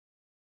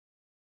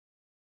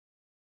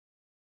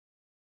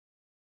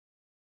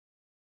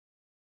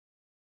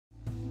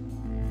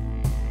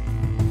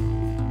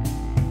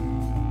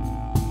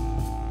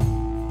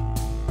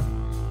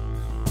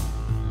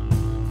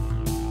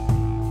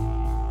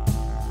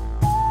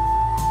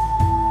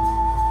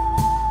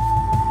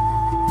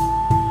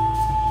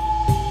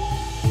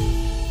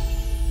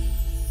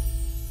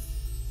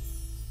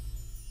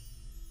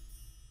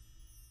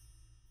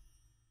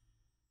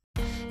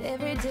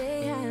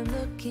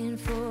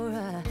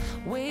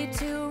Wait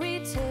to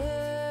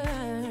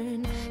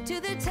return to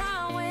the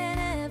time when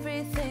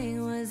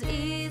everything was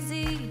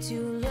easy to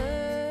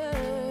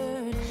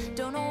learn.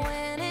 Don't know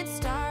when it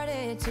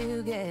started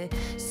to get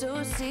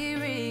so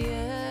serious.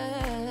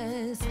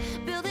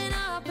 Building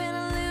up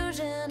an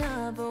illusion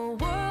of a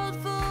world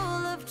full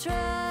of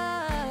trust.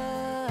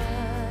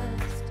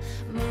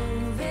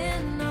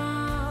 Moving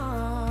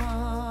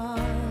on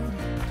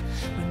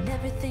when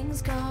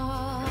everything's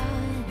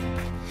gone.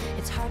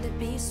 It's hard to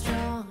be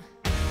strong.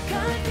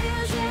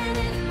 Confusion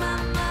in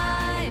my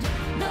mind,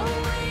 no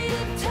way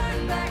to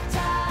turn back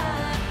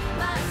time.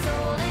 My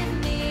soul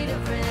in need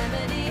of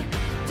remedy,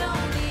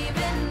 don't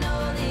even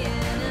know the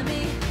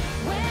enemy.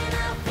 When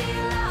I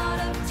feel out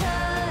of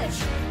touch,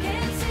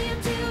 can't seem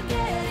to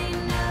get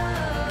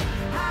enough.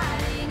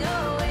 Hiding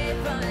away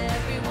from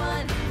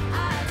everyone, I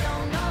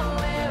don't know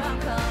where I'm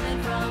coming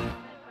from.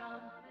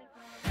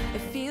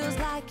 It feels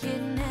like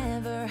it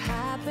never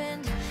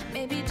happened,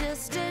 maybe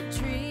just a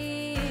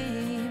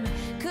dream.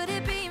 Could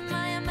it be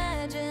my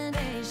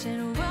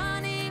imagination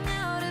running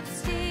out of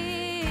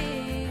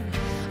steam?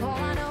 All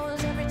I know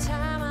is every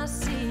time I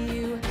see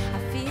you, I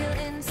feel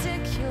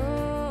insecure.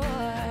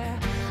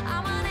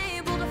 I'm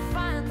unable to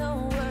find the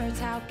words,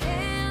 how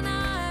can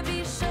I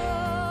be sure?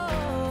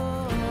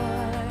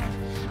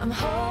 I'm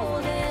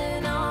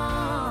holding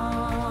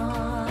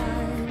on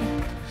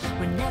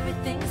when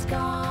everything's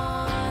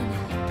gone.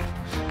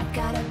 I've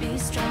gotta be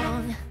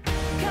strong.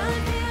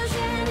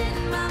 Confusion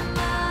in my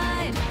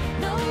mind,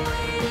 no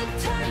way to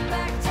turn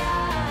back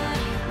time.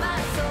 My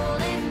soul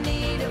in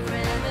need of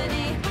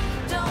remedy,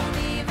 don't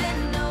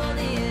even know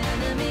the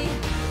enemy.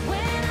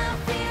 When I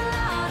feel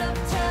out of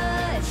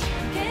touch,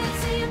 can't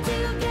seem to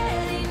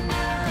get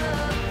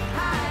enough.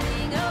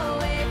 Hiding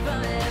away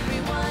from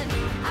everyone,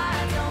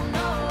 I don't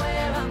know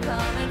where I'm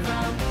coming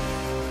from.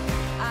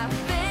 I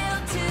fail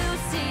to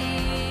see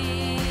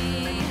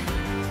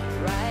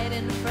right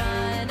in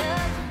front of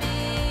me.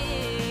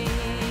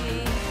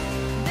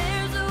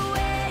 There's a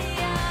way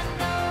I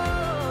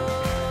know.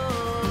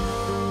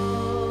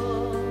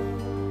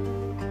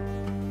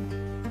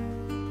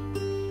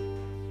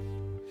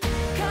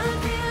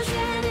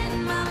 Confusion in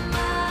my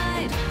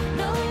mind,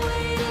 no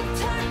way to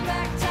turn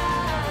back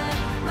time.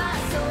 My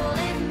soul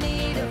in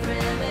need of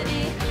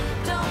remedy,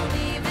 don't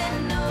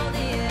even know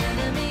the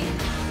enemy.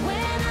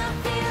 When I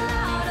feel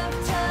out of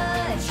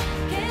touch,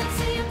 can't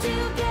seem to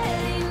get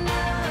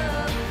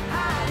enough.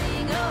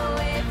 Hiding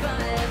away from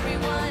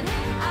everyone,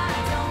 I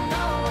don't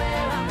know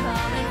where I'm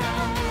coming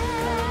from.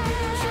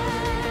 Confusion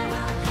in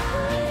my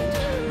mind,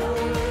 no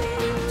way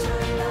to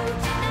turn back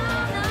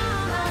time. No, no,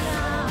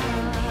 no,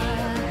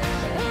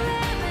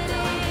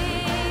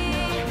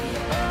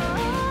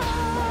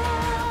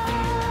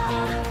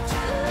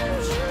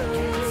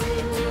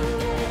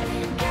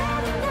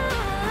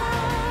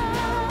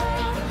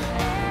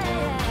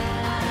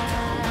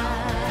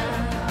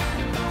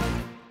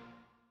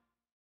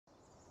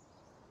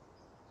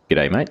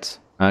 G'day mates,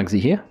 Argsy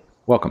here.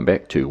 Welcome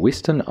back to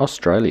Western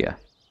Australia.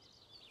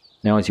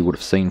 Now, as you would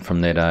have seen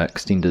from that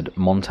extended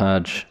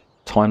montage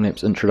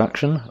time-lapse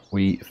introduction,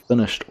 we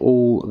finished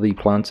all the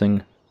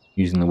planting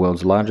using the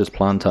world's largest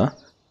planter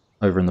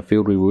over in the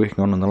field we were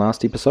working on in the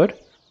last episode.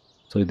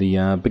 So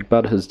the big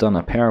bud has done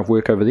a power of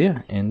work over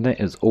there, and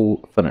that is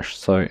all finished.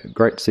 So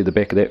great to see the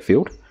back of that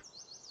field.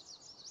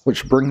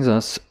 Which brings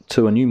us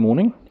to a new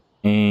morning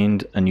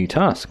and a new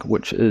task,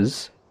 which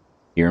is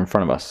here in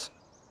front of us,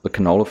 the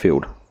canola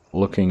field,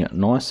 looking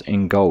nice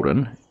and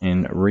golden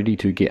and ready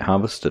to get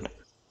harvested.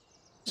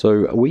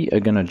 So we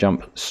are going to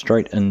jump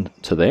straight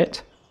into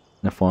that.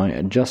 And if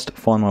I just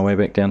find my way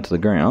back down to the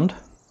ground,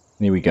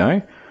 there we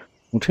go.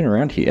 We'll turn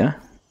around here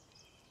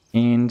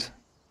and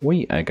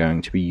we are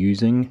going to be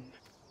using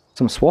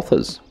some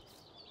swathers.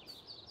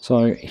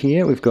 So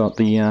here we've got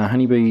the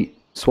honeybee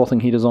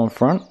swathing headers on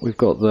front. We've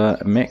got the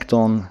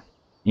Macdon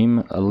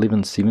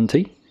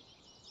Ep11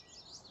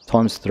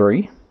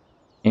 ×3,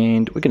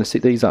 and we're going to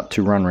set these up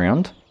to run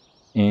round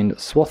and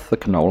swath the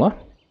canola.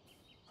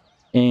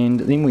 And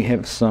then we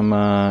have some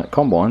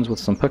combines with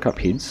some pickup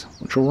heads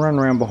which will run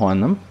around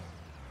behind them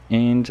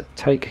and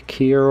take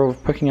care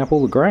of picking up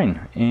all the grain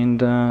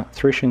and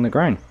threshing the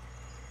grain.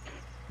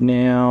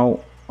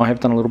 Now, I have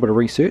done a little bit of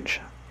research.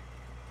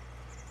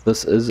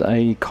 This is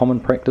a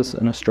common practice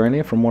in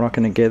Australia from what I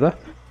can gather.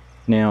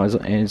 Now,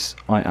 as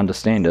I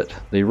understand it,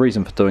 the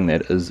reason for doing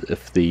that is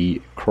if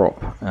the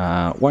crop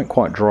won't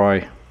quite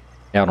dry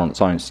out on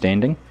its own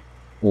standing,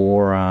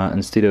 or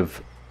instead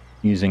of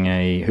using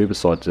a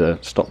herbicide to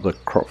stop the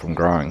crop from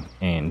growing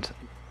and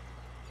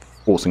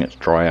forcing it to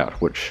dry out,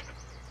 which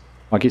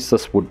I guess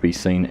this would be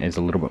seen as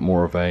a little bit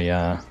more of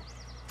a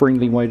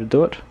friendly way to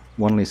do it,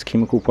 one less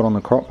chemical put on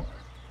the crop.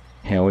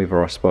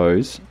 However, I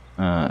suppose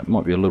it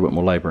might be a little bit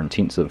more labour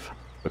intensive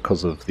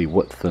because of the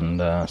width and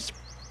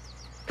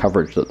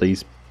coverage that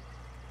these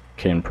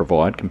can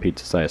provide compared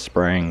to, say, a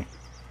spraying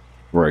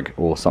rig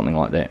or something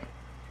like that.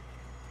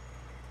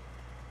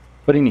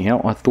 But anyhow,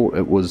 I thought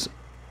it was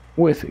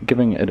worth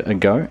giving it a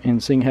go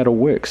and seeing how it all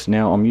works.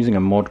 Now, I'm using a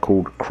mod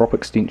called Crop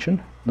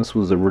Extension. This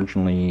was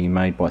originally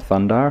made by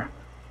Thundar,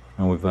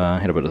 And we've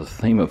had a bit of a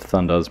theme of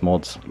Thunder's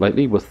mods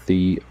lately with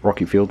the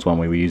Rocky Fields one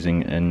we were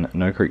using in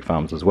No Creek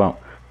Farms as well.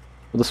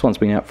 But this one's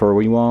been out for a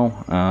wee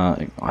while.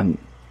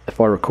 If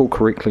I recall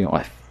correctly,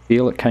 I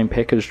feel it came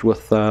packaged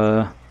with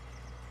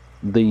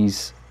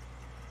these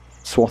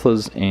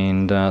swathers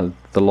and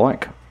the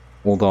like,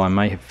 although I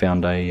may have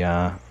found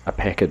a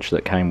package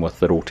that came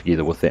with it all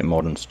together with that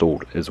mod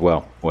installed as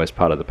well, or as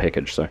part of the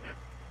package. So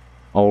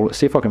I'll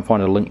see if I can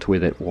find a link to where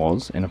that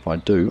was, and if I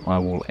do, I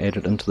will add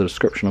it into the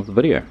description of the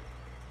video.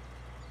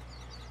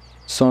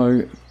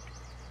 So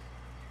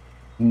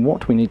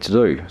what we need to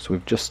do, so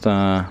we've just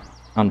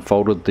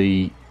unfolded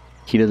the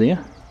header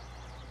there.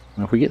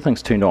 And if we get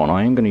things turned on,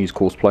 I am going to use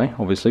courseplay.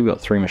 Obviously we've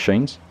got 3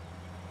 machines.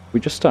 If we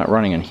just start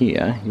running in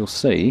here, you'll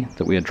see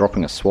that we are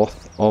dropping a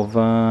swath of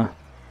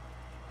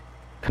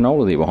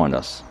canola there behind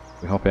us.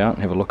 We hop out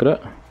and have a look at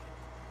it.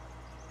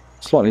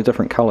 Slightly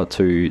different colour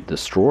to the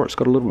straw, it's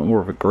got a little bit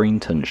more of a green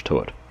tinge to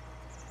it.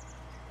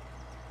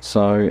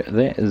 So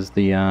that is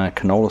the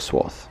canola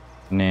swath.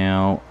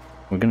 Now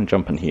we're going to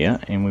jump in here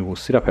and we will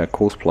set up our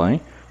courseplay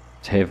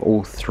to have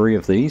all 3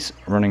 of these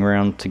running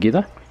around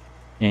together.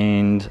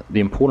 And the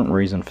important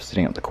reason for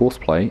setting up the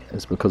courseplay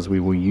is because we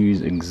will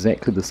use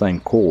exactly the same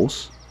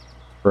course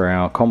for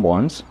our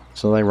combines,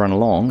 so they run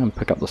along and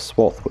pick up the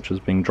swath which is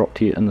being dropped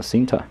here in the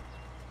centre.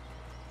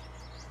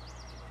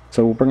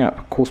 So we'll bring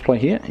up courseplay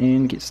here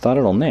and get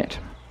started on that.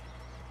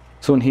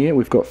 So in here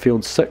we've got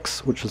field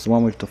 6, which is the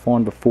one we've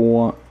defined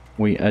before.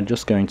 We are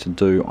just going to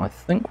do, I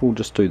think we'll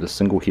just do the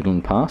single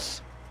headland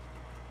pass.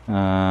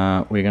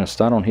 We're going to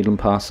start on headland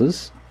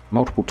passes.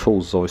 Multiple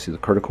tools is obviously the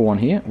critical one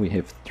here. We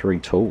have 3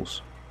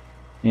 tools.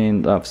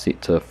 And I've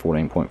set to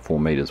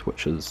 14.4 meters,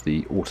 which is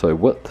the auto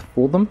width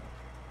for them.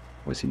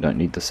 Obviously you don't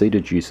need the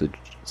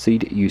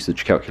seed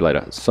usage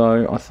calculator.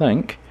 So I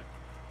think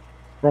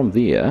from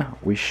there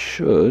we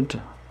should,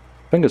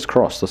 fingers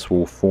crossed, this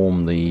will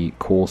form the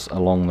course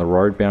along the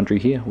road boundary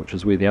here, which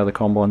is where the other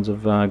combines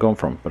have gone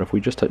from. But if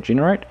we just hit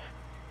generate,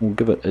 we'll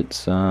give it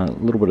its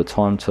little bit of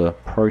time to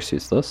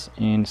process this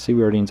and see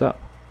where it ends up.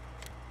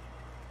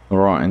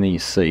 Alright, and there you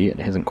see it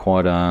hasn't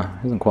quite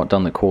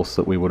done the course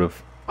that we would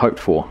have hoped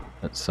for.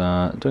 It's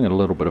doing it a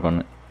little bit of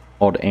an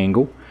odd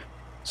angle.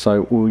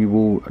 So we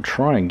will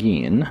try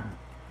again,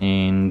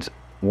 and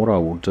what I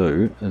will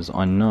do is,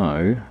 I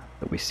know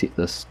that we set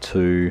this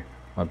to,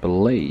 I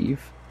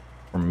believe,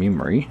 from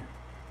memory,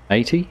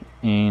 80,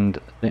 and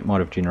that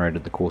might have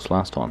generated the course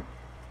last time.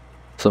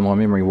 So my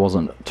memory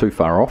wasn't too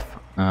far off.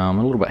 I'm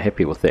a little bit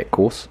happy with that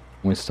course.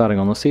 We're starting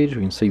on this edge.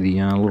 We can see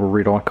the little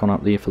red icon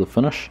up there for the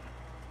finish,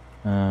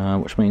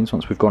 which means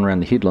once we've gone around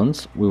the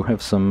headlands, we'll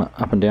have some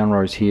up and down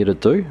rows here to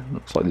do.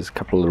 Looks like there's a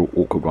couple of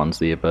little awkward ones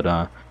there, but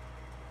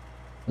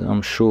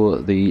I'm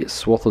sure the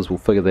swathers will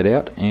figure that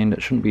out, and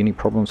it shouldn't be any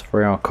problems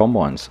for our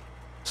combines.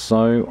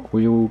 So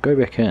we will go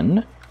back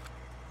in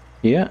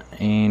here,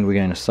 and we're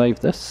going to save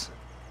this.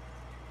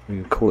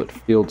 We call it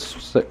field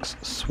 6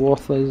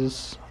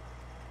 swather,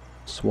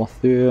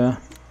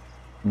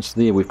 and so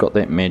there we've got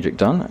that magic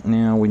done.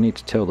 Now we need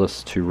to tell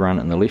this to run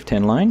in the left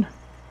hand lane.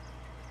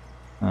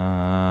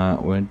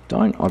 We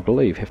don't, I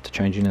believe, have to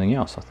change anything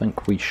else. I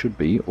think we should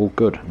be all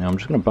good. Now I'm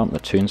just going to bump the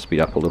turn speed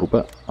up a little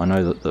bit. I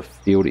know that the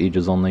field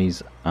edges on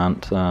these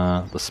aren't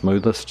the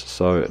smoothest,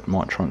 so it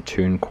might try and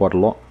turn quite a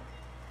lot.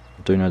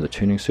 I do know the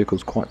turning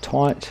circle's quite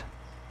tight.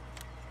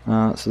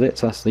 So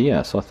that's us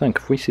there. So I think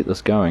if we set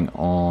this going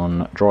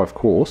on drive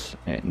course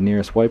at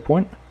nearest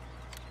waypoint,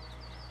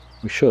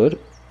 we should,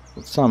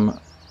 with some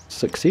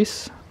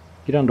success,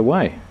 get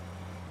underway.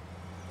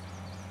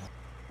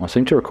 I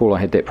seem to recall I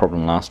had that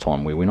problem last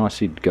time where when I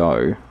said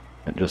go,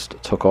 it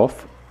just took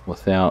off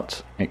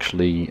without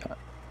actually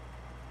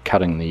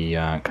cutting the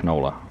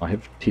canola. I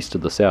have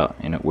tested this out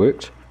and it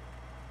worked.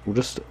 We'll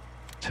just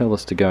tell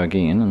this to go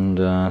again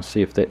and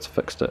see if that's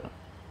fixed it.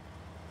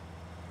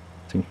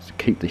 Seems to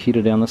keep the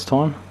header down this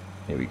time.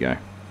 There we go.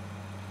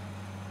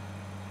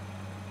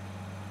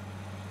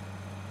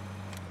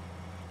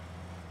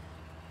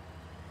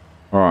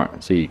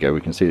 Alright, so there you go.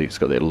 We can see it's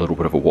got that little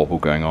bit of a wobble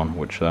going on,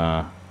 which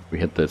we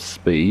hit the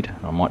speed.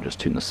 I might just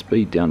turn the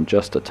speed down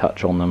just a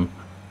touch on them,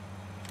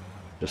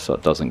 just so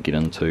it doesn't get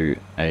into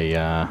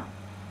a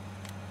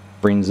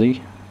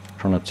frenzy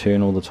trying to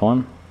turn all the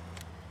time.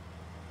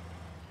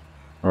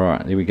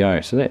 Alright, there we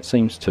go. So that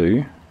seems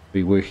to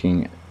be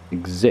working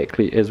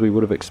exactly as we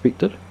would have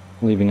expected,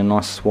 leaving a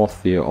nice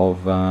swath there of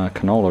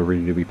canola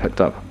ready to be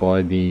picked up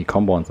by the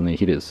combines and their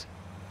headers.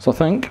 So I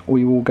think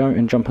we will go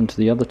and jump into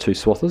the other 2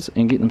 swathers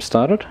and get them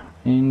started,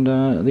 and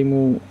then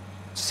we'll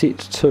set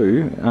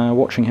to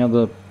watching how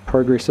the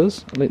progress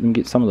is, let them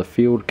get some of the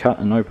field cut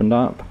and opened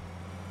up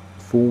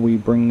before we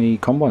bring the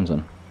combines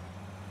in.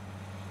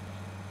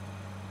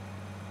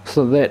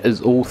 So that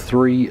is all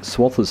 3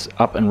 swathers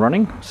up and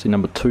running. See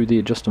number 2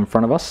 there just in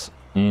front of us,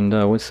 and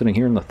we're sitting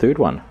here in the 3rd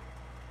one.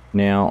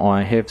 Now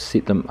I have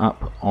set them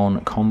up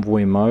on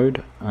convoy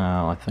mode.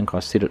 I think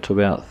I set it to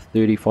about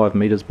 35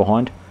 meters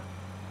behind.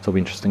 So it'll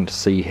be interesting to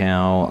see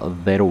how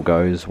that all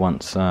goes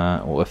once,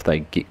 or if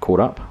they get caught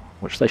up,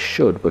 which they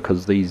should,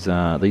 because these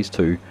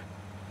 2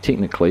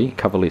 technically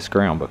cover less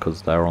ground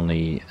because they're on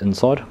the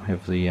inside,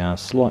 have the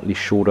slightly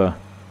shorter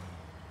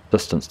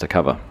distance to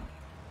cover.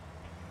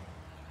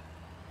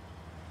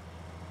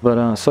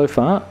 But so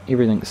far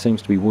everything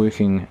seems to be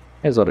working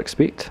as I'd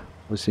expect.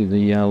 We see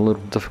the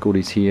little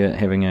difficulties here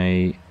having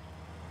a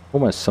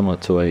almost similar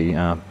to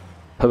a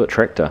pivot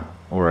tractor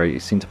or a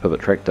centre pivot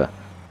tractor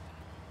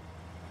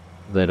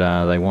that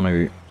they want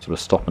to sort of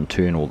stop and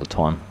turn all the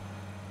time.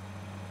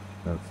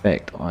 In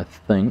fact, I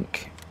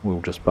think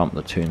we'll just bump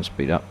the turn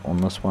speed up on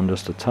this one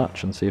just a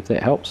touch and see if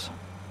that helps.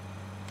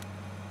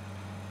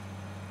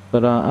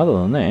 But other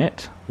than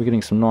that, we're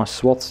getting some nice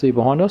swaths there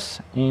behind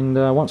us, and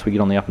once we get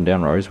on the up and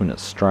down rows when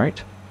it's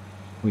straight,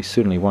 we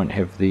certainly won't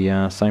have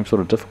the same sort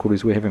of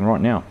difficulties we're having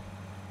right now.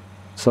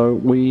 So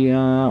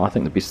I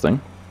think the best thing,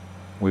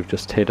 we've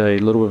just had a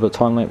little bit of a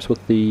time lapse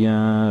with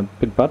the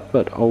big bud,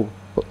 but I'll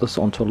put this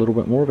onto a little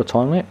bit more of a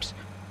time lapse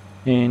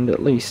and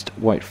at least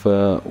wait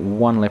for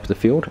one lap of the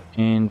field,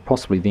 and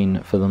possibly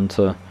then for them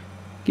to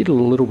get a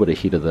little bit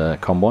ahead of the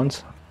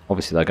combines.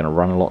 Obviously they're going to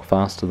run a lot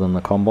faster than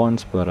the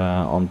combines, but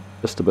I'm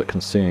just a bit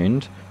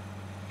concerned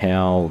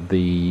how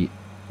the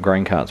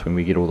grain carts, when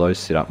we get all those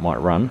set up,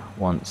 might run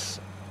once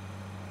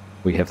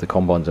we have the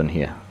combines in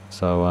here.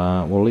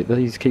 So we'll let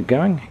these keep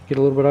going, get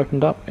a little bit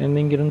opened up, and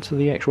then get into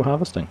the actual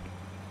harvesting.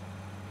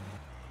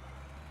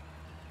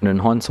 And in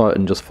hindsight,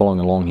 and just following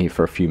along here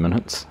for a few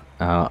minutes,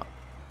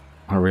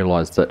 I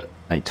realised that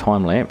a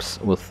time lapse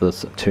with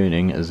this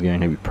turning is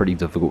going to be pretty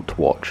difficult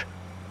to watch.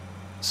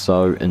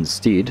 So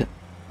instead,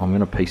 I'm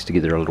going to piece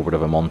together a little bit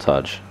of a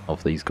montage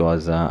of these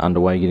guys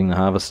underway getting the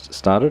harvest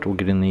started or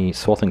getting the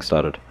swathing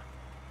started.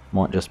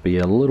 Might just be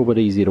a little bit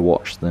easier to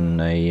watch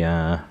than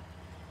a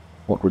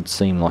what would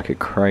seem like a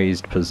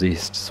crazed,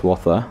 possessed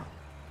swather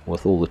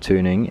with all the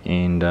turning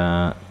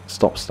and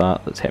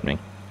stop-start that's happening.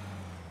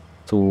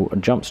 So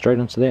we'll jump straight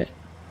into that.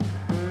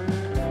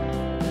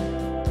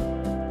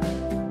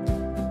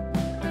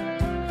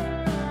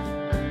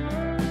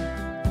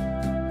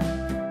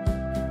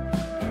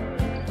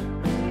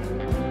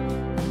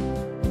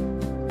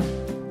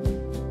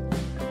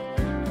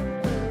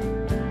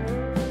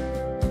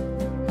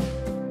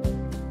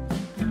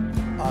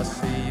 I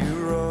see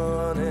you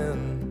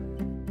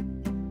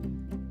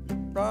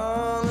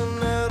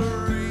running out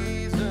of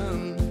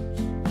reasons.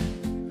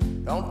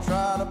 Don't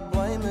try to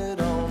blame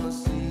it on the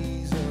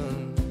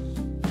seasons.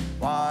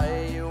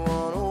 Why you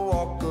wanna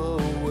walk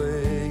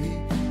away?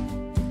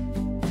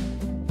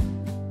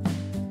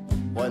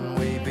 When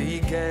we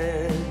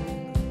began,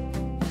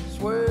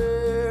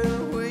 swear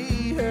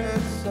we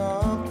had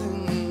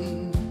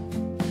something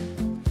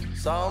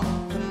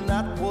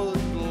that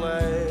would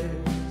last.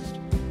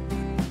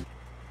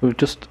 We've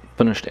just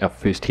finished our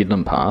first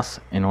headland pass,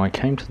 and I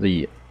came to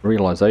the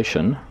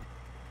realisation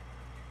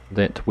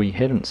that we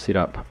hadn't set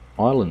up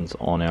islands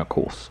on our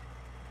course.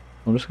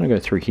 I'm just going to go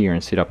through here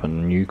and set up a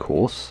new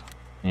course,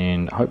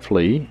 and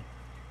hopefully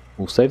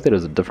we'll save that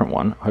as a different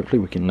one. Hopefully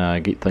we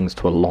can get things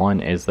to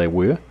align as they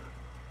were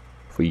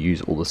if we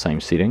use all the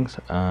same settings.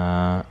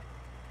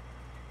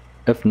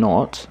 If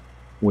not,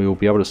 we'll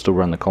be able to still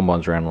run the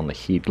combines around on the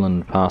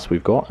headland pass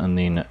we've got, and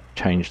then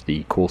change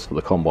the course for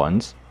the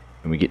combines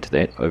when we get to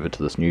that over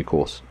to this new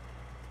course.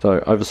 So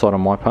oversight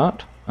on my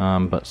part,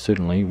 but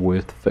certainly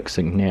worth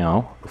fixing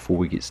now before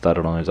we get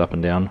started on those up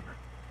and down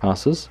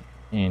passes,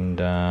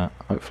 and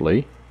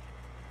hopefully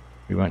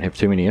we won't have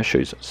too many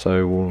issues.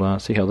 So we'll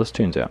see how this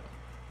turns out.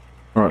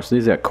 Alright, so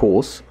there's our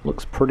course.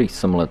 Looks pretty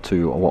similar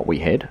to what we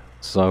had,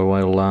 so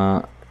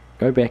I'll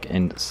go back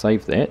and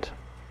save that.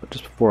 But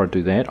just before I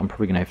do that, I'm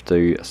probably going to have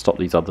to stop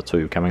these other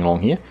two coming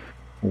along here,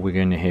 or we're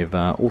going to have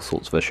all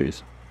sorts of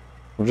issues.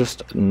 I've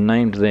just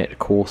named that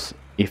course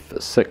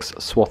F6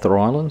 Swather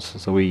Islands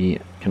so we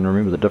can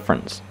remember the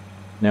difference.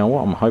 Now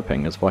what I'm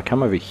hoping is if I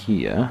come over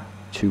here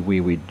to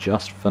where we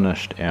just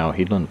finished our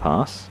headland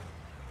pass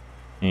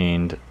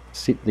and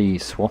set the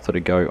swather to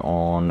go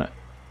on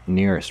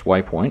nearest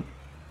waypoint,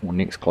 or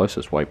next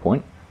closest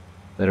waypoint,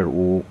 that it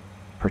will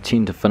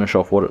pretend to finish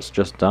off what it's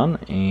just done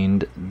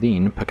and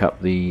then pick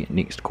up the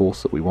next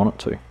course that we want it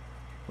to,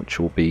 which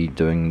will be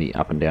doing the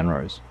up and down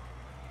rows.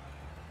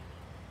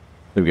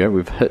 There we go,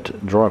 we've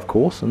hit drive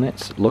course, and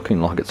that's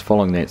looking like it's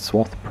following that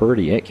swath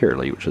pretty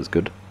accurately, which is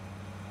good.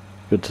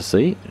 Good to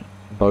see.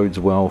 Bodes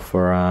well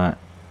for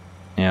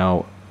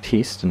our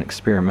test and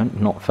experiment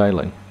not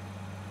failing.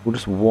 We'll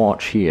just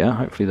watch here,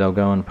 hopefully they'll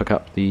go and pick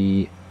up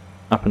the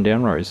up and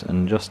down rows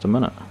in just a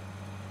minute.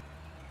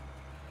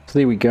 So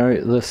there we go,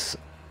 this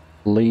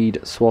lead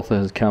swather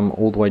has come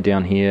all the way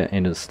down here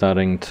and is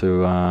starting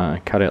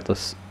to cut out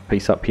this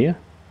piece up here.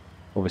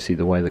 Obviously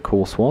the way the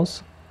course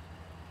was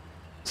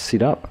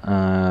set up,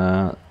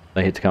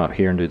 they had to come up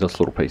here and do this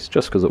little piece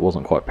just because it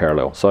wasn't quite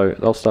parallel. So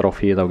they'll start off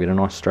here, they'll get a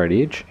nice straight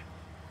edge,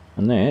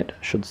 and that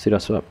should set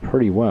us up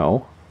pretty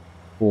well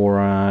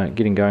for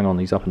getting going on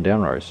these up and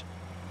down rows.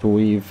 So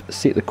we've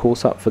set the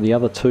course up for the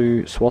other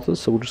two swathers,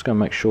 so we'll just go and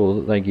make sure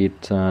that they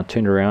get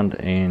turned around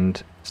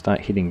and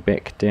start heading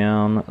back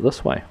down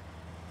this way.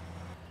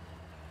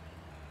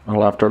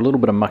 Well, after a little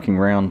bit of mucking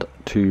around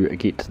to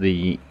get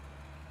the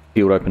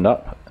field opened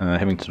up,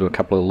 having to do a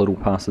couple of little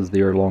passes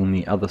there along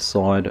the other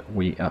side.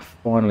 We are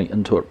finally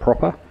into it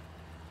proper.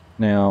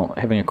 Now,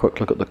 having a quick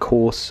look at the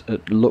course,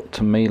 it looked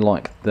to me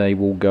like they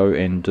will go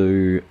and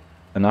do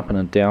an up and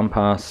a down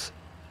pass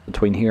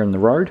between here and the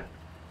road,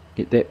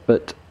 get that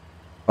bit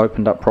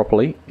opened up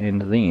properly,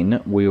 and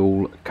then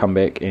we'll come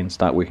back and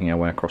start working our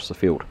way across the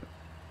field.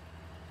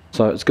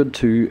 So it's good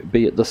to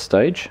be at this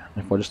stage.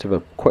 If I just have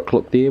a quick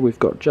look there, we've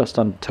got just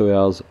under 2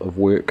 hours of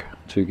work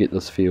to get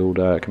this field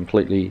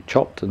completely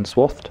chopped and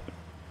swathed.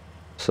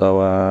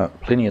 So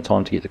plenty of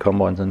time to get the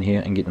combines in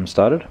here and get them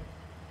started.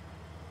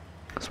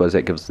 I suppose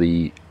that gives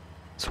the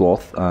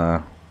swath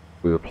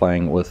we were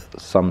playing with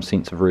some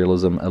sense of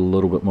realism a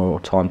little bit more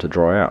time to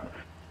dry out.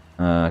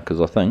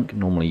 Because I think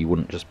normally you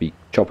wouldn't just be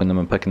chopping them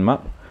and picking them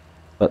up.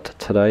 But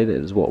today that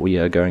is what we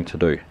are going to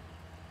do.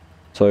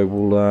 So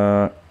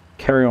we'll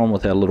carry on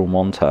with our little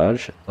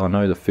montage. I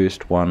know the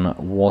first one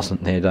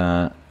wasn't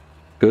that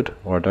good,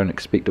 or I don't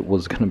expect it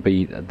was going to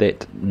be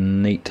that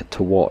neat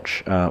to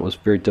watch. It was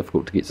very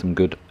difficult to get some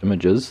good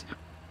images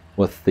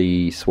with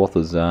the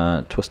swathers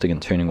twisting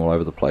and turning all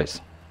over the place.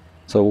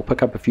 So we'll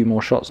pick up a few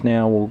more shots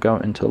now, we'll go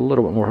into a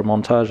little bit more of a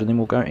montage, and then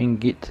we'll go and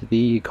get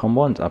the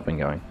combines up and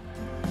going.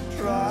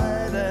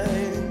 Tried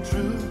and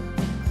true.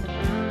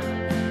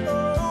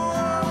 Oh,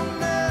 I'll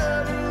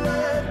never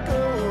let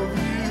go of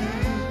you.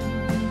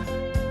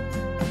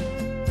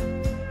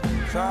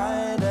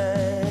 Tried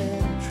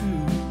and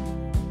true.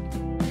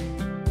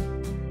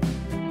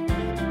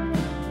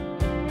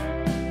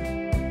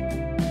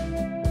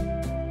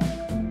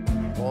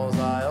 Was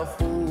I a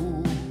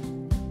fool?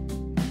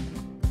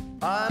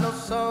 I know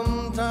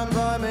sometimes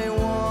I may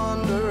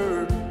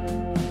wonder,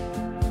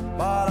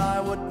 but I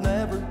would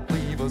never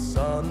leave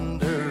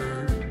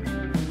asunder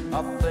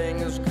a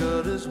thing as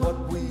good as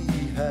what we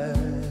have.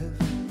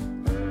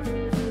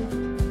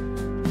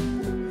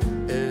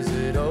 Is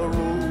it a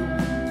rule?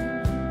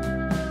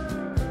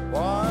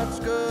 What's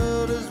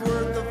good is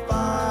worth the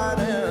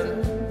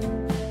fighting.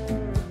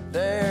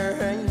 There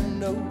ain't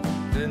no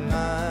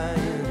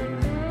denying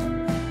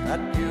that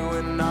you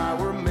and I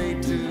were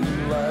made to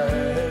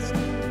last.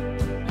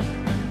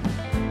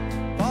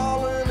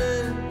 Falling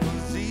in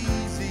was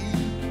easy.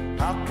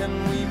 How can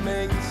we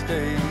make it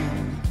stay?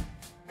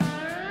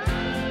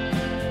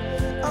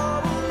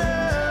 I'll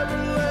never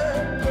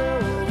let go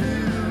of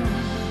you.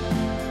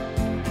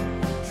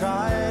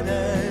 Tried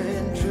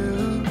and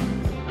true.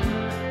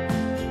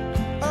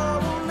 I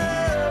will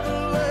never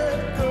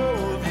let go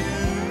of you.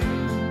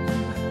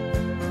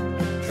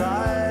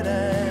 Tried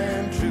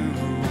and true.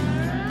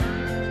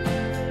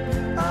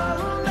 I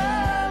will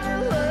never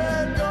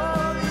let go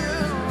of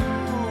you.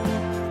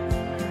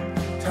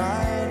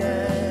 Tried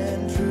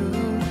and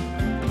true.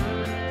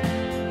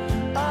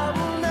 I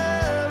will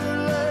never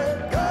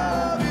let go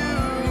of you.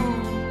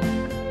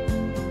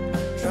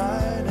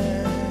 Tried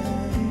and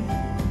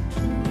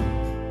true.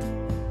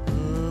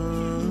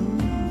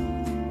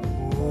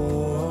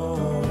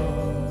 Oh,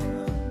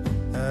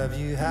 have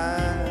you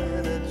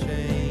had a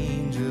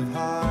change of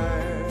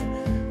heart?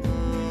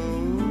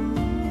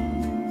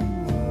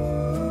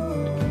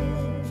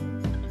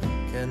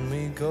 Can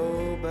we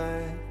go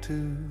back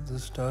to the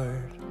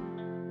start?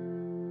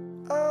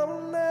 I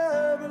will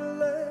never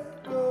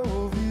let go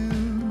of you.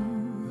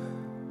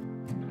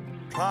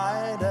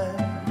 Tried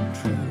and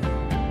true.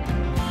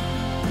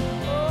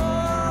 Oh,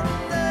 I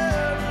will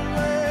never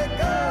let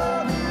go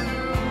of you.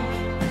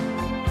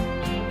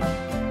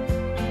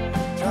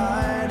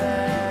 Tried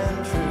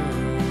and true.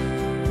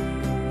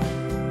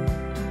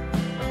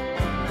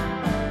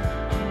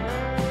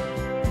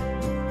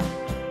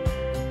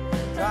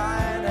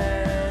 Tried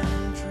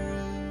and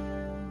true.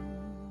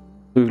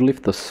 We've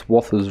left the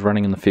swathers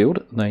running in the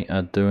field. They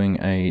are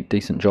doing a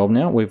decent job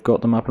now. We've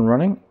got them up and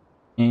running,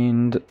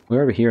 and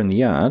we're over here in the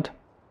yard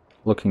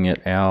looking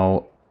at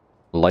our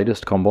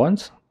latest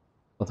combines.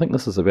 I think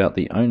this is about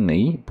the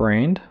only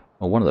brand,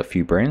 or one of the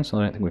few brands.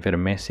 I don't think we've had a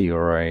Massey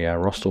or a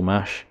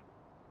Rostelmash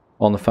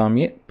on the farm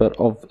yet, but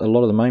of a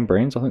lot of the main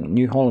brands, I think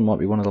New Holland might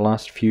be one of the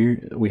last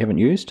few we haven't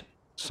used.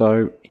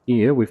 So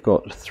here we've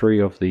got 3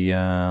 of the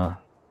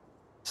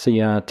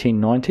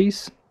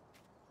CR1090s.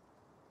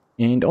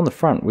 And on the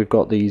front we've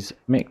got these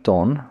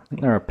Macdon, I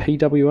think they're a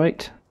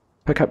PW8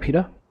 pickup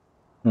header.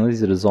 Now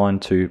these are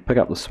designed to pick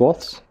up the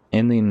swaths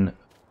and then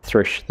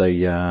thresh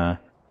the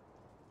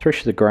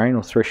grain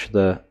or thresh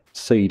the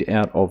seed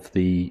out of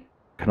the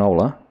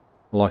canola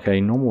like a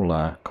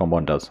normal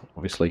combine does,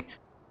 obviously.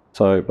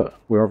 So, but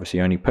we're obviously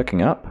only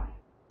picking up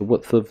the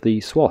width of the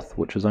swath,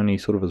 which is only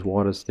sort of as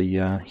wide as the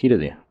header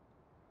there.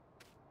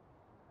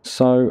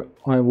 So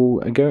I will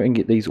go and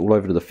get these all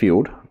over to the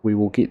field. We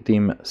will get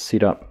them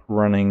set up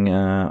running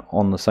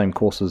on the same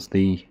course as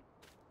the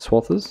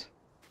swathers.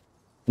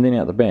 And then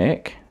out the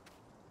back,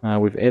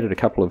 we've added a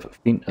couple of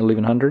Fent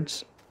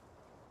 1100s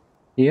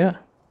here.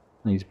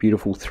 These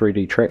beautiful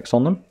 3D tracks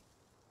on them.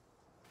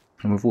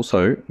 And we've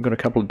also got a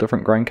couple of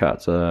different grain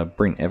carts,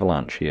 Brent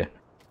Avalanche here,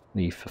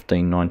 the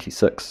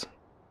 1596,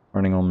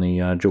 running on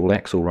the dual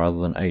axle rather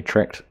than a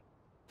tracked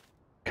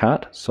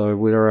cart. So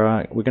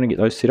we're going to get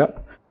those set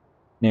up.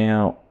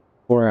 Now,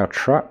 for our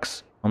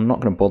trucks, I'm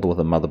not going to bother with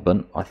a mother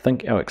bin. I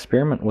think our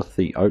experiment with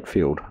the oat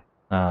field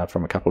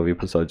from a couple of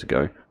episodes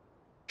ago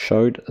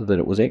showed that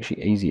it was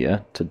actually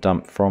easier to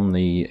dump from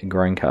the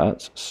grain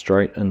carts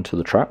straight into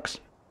the trucks,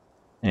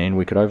 and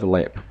we could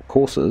overlap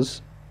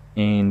courses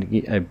and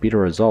get a better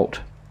result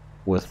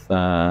with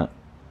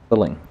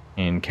filling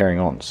and carrying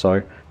on.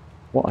 So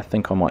what I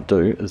think I might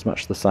do is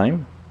much the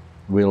same.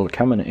 We'll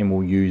come in and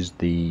we'll use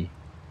the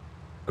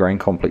grain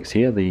complex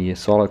here, the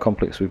silo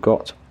complex we've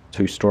got,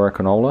 to store our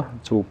canola.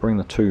 So we'll bring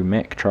the two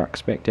Mack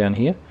trucks back down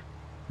here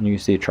and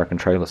use their truck and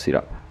trailer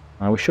setup.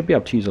 We should be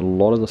able to use a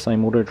lot of the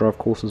same auto drive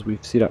courses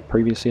we've set up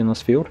previously in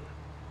this field,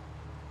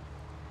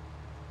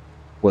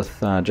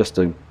 with just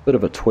a bit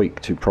of a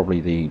tweak to probably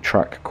the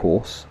truck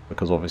course,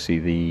 because obviously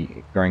the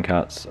grain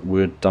carts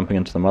were dumping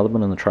into the mother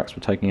bin and the trucks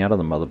were taking out of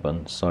the mother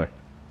bin. So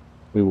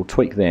we will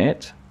tweak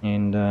that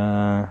and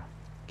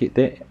get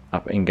that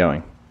up and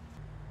going.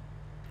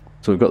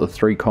 So we've got the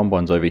 3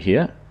 combines over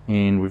here,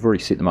 and we've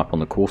already set them up on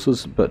the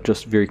courses, but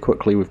just very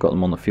quickly we've got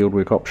them on the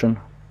fieldwork option.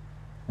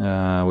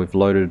 We've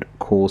loaded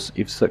course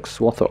F6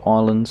 Swathing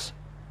Islands,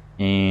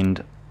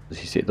 and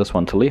as you set this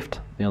one to left,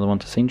 the other one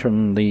to centre,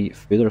 and the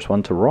furthest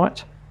one to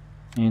right,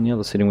 and the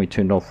other setting we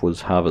turned off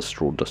was harvest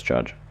straw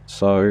discharge.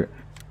 So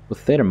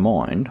with that in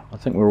mind, I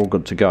think we're all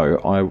good to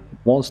go. I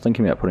was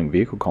thinking about putting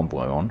vehicle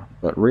convoy on,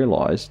 but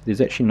realised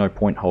there's actually no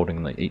point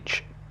holding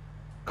each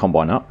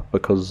combine up,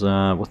 because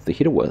with the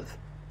header width,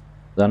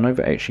 they're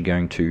never actually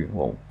going to,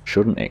 well,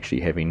 shouldn't actually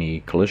have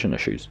any collision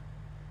issues.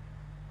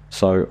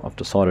 So I've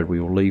decided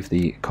we will leave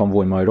the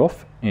convoy mode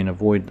off and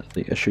avoid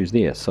the issues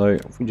there. So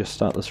if we just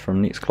start this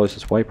from next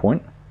closest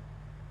waypoint,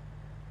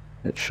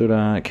 it should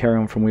carry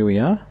on from where we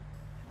are.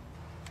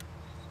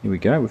 Here we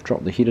go, we've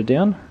dropped the header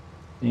down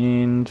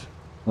and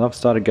I've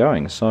started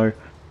going. So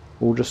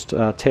we'll just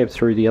tab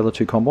through the other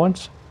 2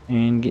 combines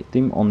and get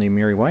them on their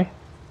merry way.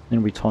 Then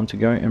it'll be time to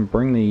go and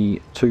bring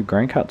the 2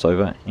 grain carts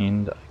over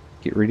and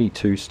get ready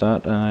to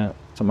start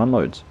some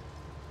unloads.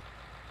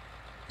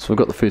 So we've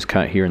got the first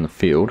cart here in the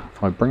field.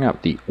 If I bring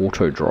up the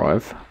auto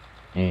drive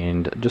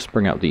and just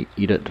bring up the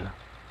edit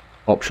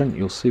option,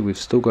 you'll see we've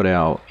still got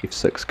our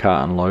F6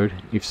 cart unload,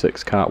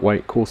 F6 cart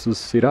weight courses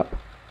set up,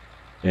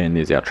 and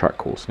there's our truck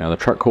course. Now the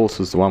truck course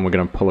is the one we're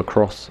going to pull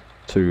across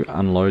to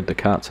unload the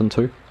carts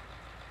into,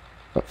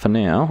 but for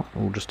now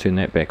we'll just turn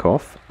that back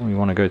off. We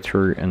want to go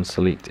through and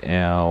select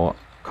our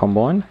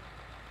combine.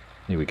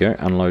 There we go,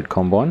 unload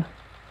combine.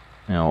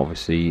 Now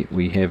obviously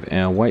we have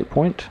our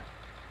waypoint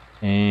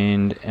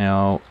and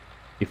our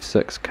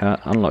F6 cart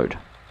unload.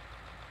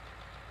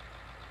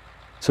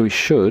 So we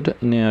should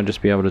now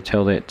just be able to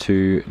tell that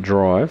to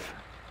drive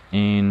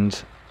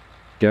and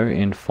go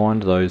and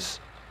find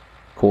those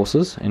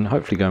courses, and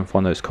hopefully go and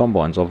find those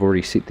combines. I've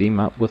already set them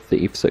up with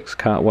the F6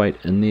 cart weight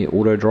in their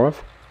auto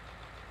drive.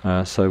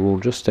 So we'll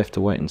just have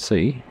to wait and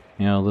see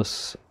how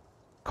this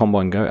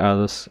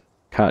this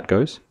cart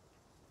goes,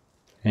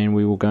 and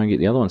we will go and get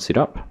the other one set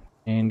up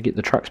and get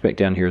the trucks back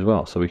down here as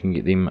well, so we can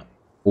get them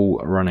all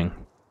running.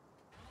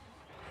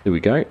 There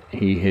we go,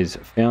 he has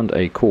found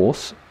a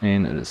course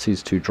and it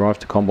says to drive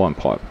to combine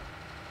pipe.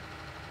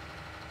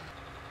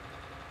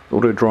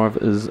 Auto drive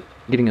is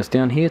getting us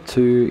down here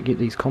to get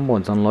these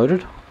combines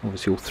unloaded.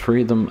 Obviously all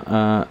 3 of them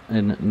are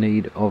in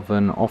need of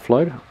an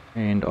offload,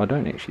 and I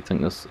don't actually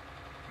think this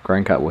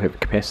grain cart will have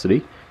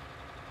capacity,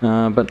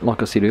 but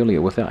like I said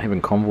earlier, without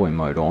having convoy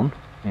mode on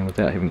and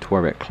without having to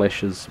worry about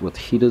clashes with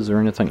headers or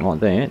anything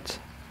like that,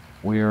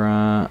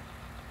 we're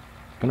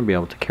going to be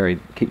able to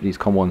keep these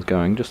combines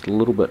going just a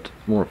little bit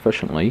more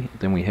efficiently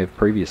than we have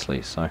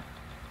previously. So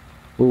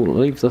we'll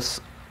leave this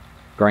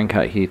grain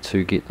cart here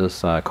to get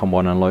this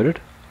combine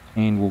unloaded,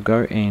 and we'll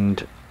go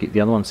and get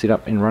the other one set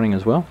up and running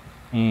as well,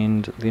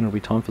 and then it'll be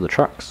time for the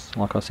trucks.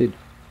 Like I said,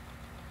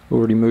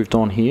 already moved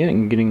on here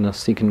and getting the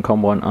second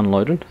combine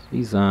unloaded.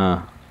 These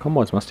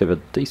combines must have a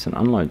decent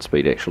unload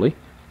speed actually.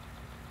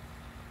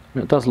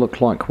 It does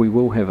look like we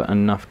will have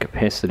enough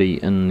capacity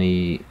in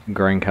the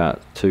grain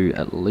cart to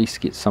at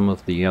least get some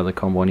of the other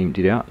combine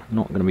emptied out.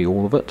 Not going to be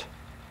all of it,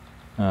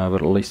 but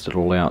at least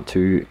it'll allow it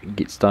to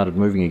get started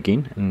moving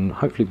again, and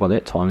hopefully by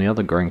that time the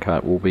other grain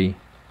cart will be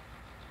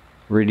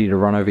ready to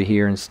run over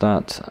here and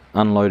start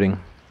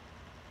unloading.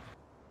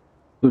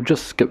 We've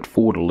just skipped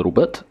forward a little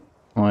bit.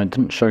 I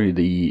didn't show you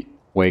the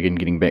wagon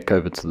getting back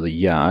over to the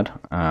yard.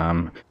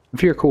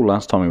 If you recall,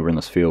 last time we were in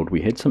this field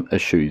we had some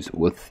issues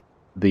with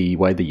the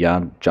way the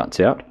yard juts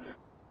out.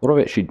 What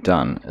I've actually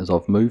done is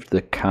I've moved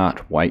the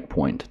cart weight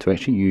point to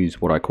actually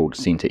use what I called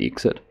centre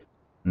exit,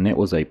 and that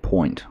was a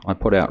point I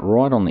put out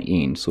right on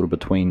the end, sort of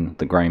between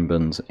the grain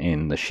bins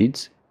and the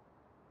sheds,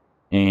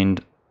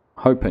 and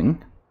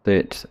hoping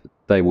that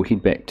they will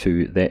head back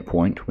to that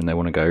point when they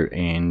want to go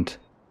and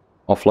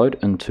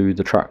offload into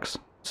the trucks.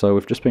 So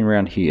we've just been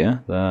around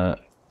here,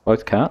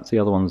 both carts, the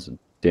other one's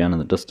down in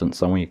the distance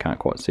somewhere, you can't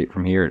quite see it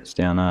from here, it's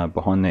down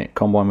behind that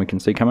combine we can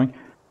see coming,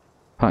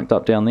 parked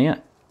up down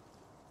there.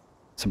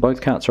 So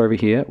both carts are over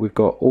here, we've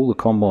got all the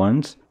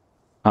combines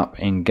up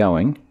and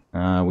going.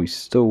 We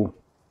still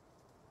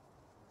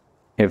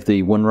have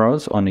the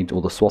windrows, or the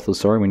swathers,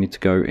 sorry, we need to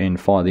go and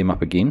fire them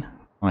up again.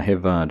 I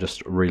have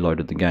just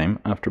reloaded the game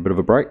after a bit of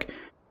a break,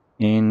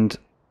 and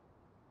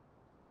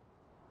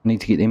need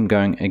to get them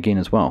going again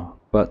as well.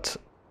 But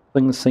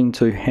things seem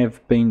to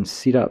have been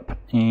set up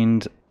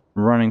and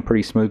running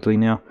pretty smoothly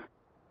now.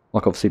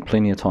 Like I've said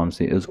plenty of times,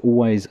 there is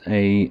always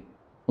a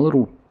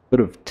little bit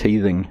of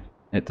teething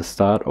at the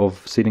start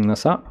of setting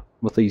this up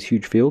with these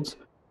huge fields.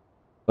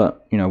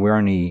 But, you know,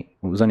 it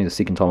was only the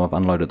second time I've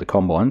unloaded the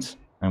combines,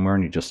 and we're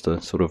only just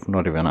sort of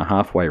not even a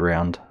halfway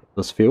around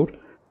this field.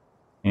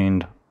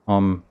 And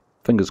I'm,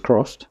 fingers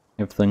crossed,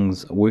 have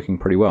things working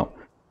pretty well.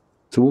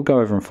 So we'll go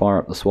over and fire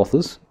up the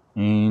swathers,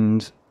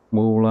 and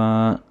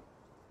we'll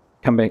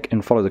come back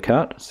and follow the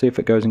cart, see if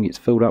it goes and gets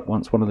filled up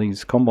once one of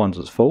these combines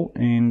is full,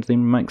 and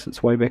then makes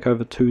its way back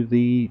over to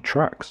the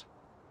trucks.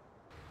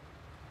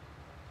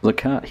 The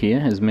cart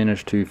here has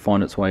managed to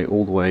find its way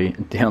all the way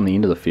down the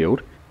end of the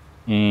field,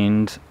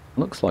 and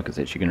looks like it's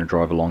actually going to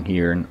drive along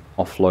here and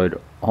offload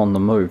on the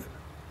move,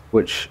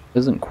 which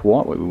isn't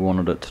quite what we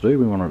wanted it to do.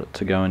 We wanted it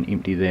to go and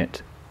empty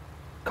that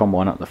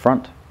combine up the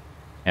front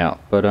out,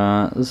 but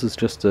this is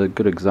just a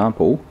good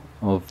example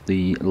of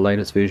the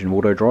latest version of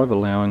autodrive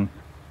allowing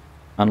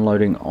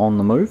unloading on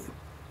the move.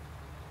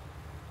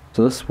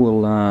 So this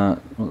will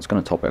it's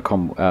going to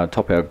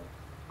top our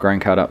grain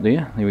cart up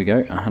there. There we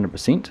go,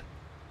 100%.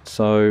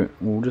 So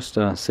we'll just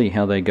see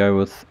how they go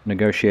with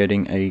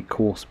negotiating a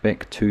course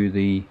back to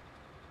the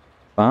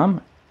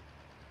farm.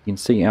 You can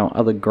see our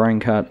other grain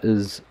cart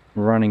is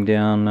running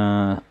down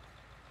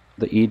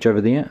the edge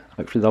over there.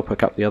 Hopefully they'll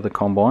pick up the other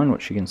combine,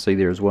 which you can see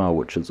there as well,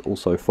 which is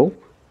also full.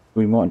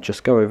 We might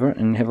just go over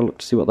and have a look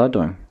to see what they're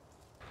doing.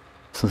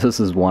 So this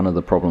is one of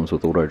the problems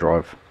with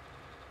autodrive.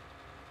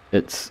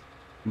 It's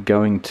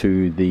going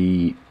to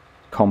the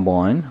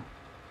combine,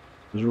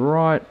 it was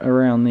right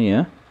around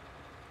there,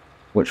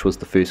 which was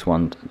the first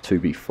one to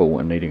be full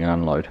and needing an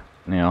unload.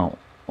 Now,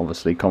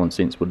 obviously common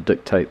sense would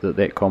dictate that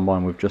that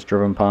combine we've just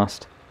driven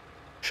past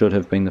should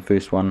have been the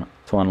first one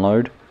to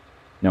unload.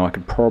 Now I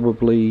could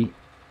probably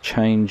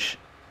change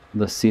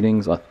the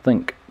settings, I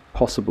think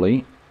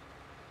possibly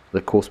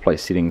the courseplay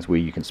settings where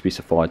you can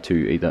specify to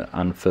either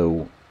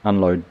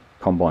unload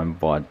combine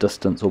by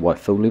distance or by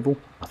fill level.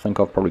 I think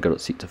I've probably got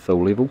it set to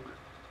fill level.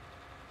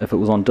 If it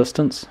was on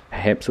distance,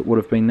 perhaps it would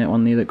have been that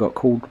one there that got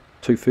called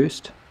to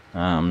first.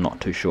 I'm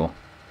not too sure.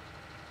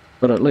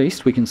 But at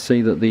least we can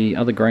see that the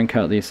other grain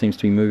cart there seems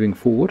to be moving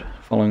forward,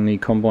 following the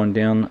combine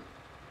down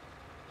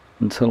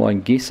until I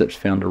guess it's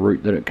found a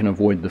route that it can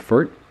avoid the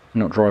fruit,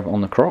 not drive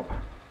on the crop.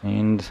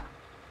 And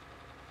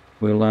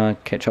we'll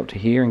catch up to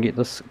here and get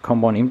this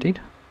combine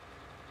emptied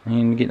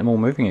and get them all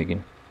moving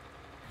again.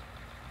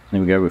 There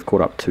we go, we've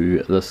caught up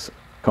to this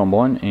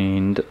combine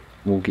and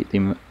we'll get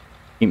them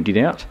emptied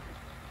out,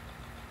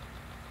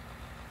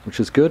 which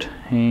is good.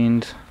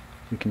 And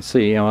you can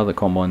see our other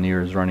combine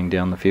there is running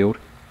down the field.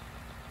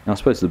 Now I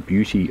suppose the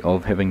beauty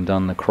of having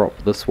done the crop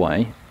this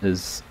way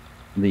is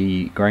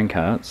the grain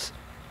carts,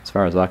 as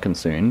far as I'm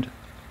concerned,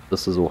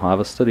 this is all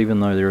harvested. Even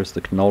though there is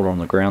the canola on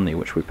the ground there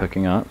which we're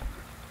picking up,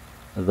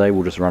 they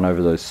will just run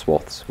over those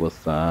swaths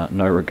with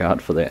no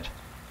regard for that.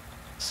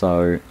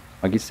 So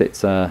I guess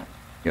that's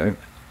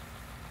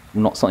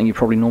not something you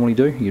probably normally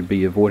do. You'd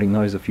be avoiding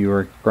those if you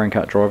were a grain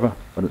cart driver,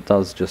 but it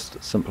does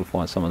just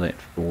simplify some of that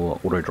for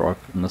autodrive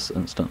in this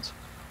instance.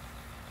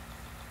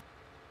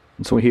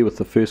 And so we're here with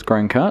the first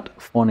grain cart,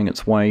 finding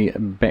its way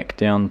back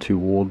down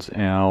towards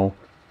our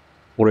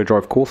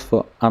autodrive course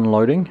for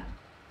unloading.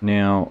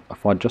 Now,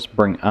 if I just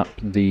bring up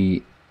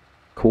the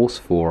course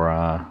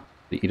for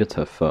the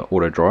editor for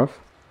autodrive,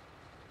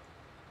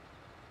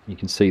 you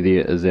can see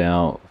there is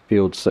our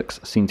field 6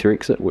 center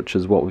exit, which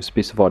is what we've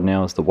specified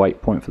now as the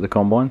wait point for the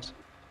combines.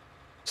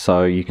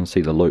 So you can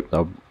see the loop,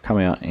 they'll come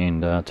out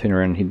and turn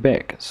around and head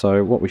back.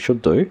 So what we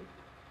should do,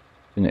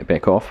 turn that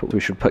back off,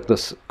 we should pick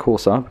this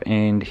course up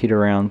and head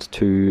around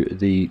to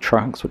the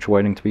trucks which are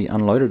waiting to be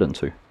unloaded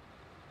into.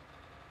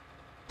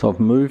 So I've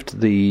moved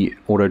the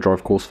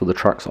autodrive course for the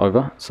trucks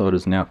over, so it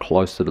is now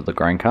closer to the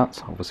grain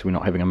carts. Obviously we're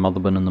not having a mother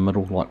bin in the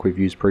middle like we've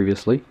used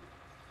previously.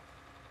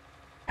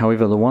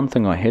 However, the one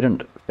thing I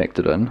hadn't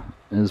factored in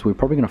is we're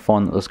probably going to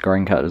find that this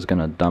grain cart is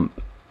going to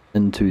dump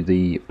into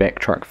the back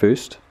truck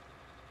first.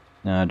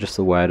 Just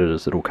the way it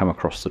is, it'll come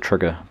across the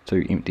trigger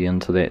to empty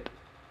into that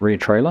rear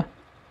trailer,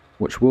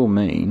 which will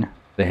mean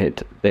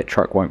that that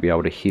truck won't be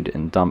able to head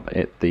and dump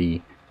at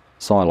the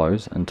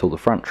silos until the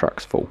front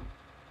truck's full.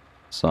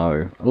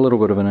 So a little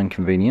bit of an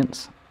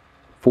inconvenience.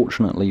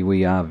 Fortunately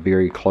we are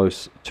very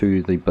close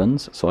to the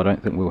bins, so I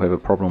don't think we'll have a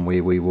problem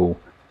where we will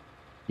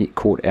get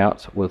caught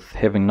out with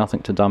having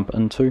nothing to dump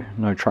into,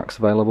 no trucks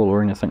available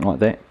or anything like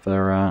that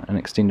for an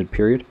extended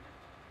period.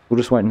 We'll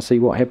just wait and see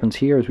what happens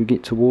here as we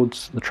get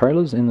towards the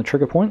trailers and the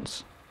trigger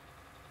points.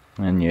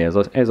 And yeah,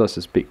 as I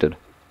suspected,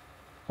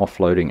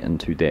 offloading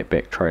into that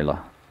back trailer.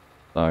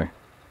 So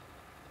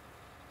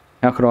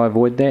how could I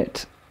avoid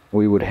that?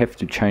 We would have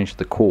to change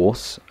the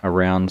course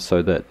around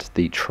so that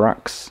the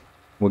trucks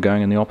were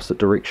going in the opposite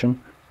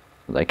direction.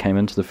 They came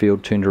into the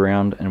field, turned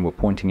around and were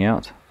pointing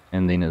out.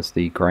 and then as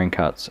the grain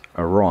carts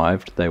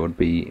arrived they would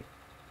be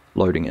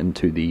loading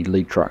into the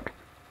lead truck,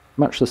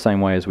 much the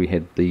same way as we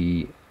had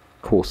the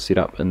course set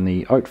up in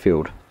the oat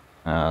field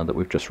that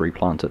we've just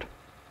replanted.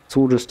 So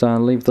we'll just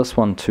leave this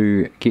one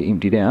to get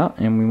emptied out,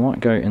 and we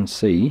might go and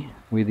see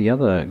where the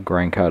other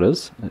grain cart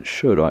is. It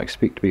should, I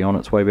expect, to be on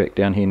its way back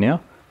down here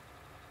now,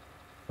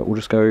 but we'll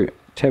just go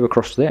tab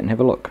across to that and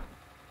have a look.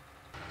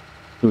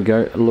 Here we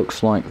go. It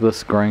looks like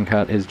this grain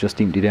cart has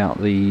just emptied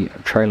out the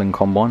trailing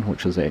combine,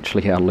 which is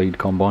actually our lead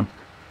combine,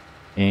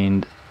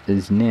 and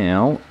is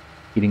now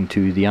heading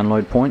to the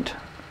unload point.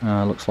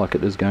 Looks like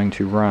it is going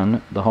to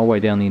run the whole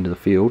way down the end of the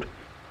field,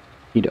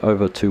 head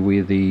over to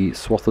where the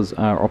swathers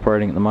are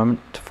operating at the moment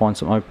to find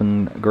some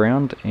open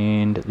ground,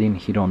 and then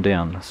head on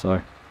down.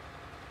 So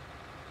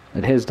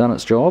it has done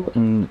its job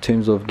in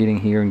terms of getting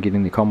here and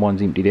getting the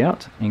combines emptied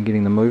out and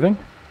getting them moving.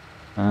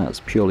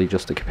 It's purely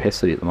just a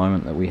capacity at the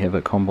moment that we have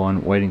a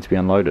combine waiting to be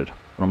unloaded,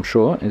 but I'm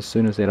sure as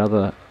soon as that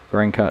other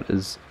grain cart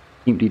is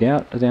emptied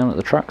out down at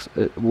the trucks,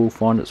 it will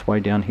find its way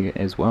down here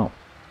as well.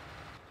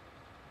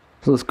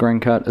 So this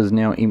grain cart is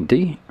now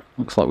empty.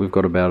 Looks like we've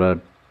got about a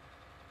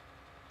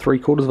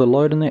 3/4 of a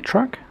load in that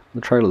truck.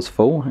 The trailer's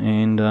full,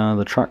 and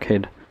the truck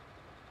had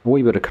a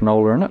wee bit of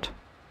canola in it.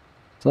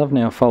 So I've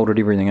now folded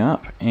everything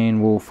up,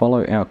 and we'll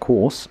follow our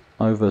course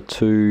over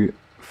to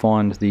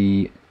find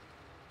the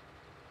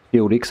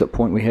field exit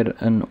point we had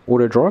in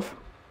autodrive,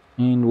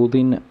 and we'll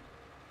then,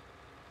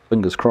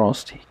 fingers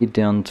crossed, head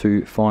down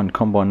to find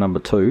combine number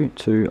 2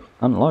 to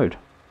unload.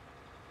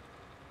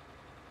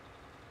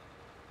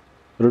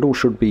 But it all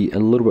should be a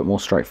little bit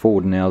more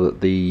straightforward now that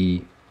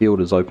the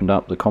field is opened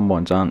up. The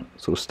combines aren't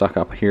sort of stuck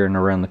up here and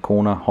around the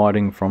corner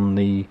hiding from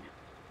the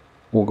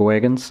auger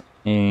wagons,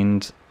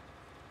 and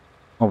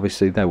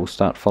obviously they will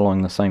start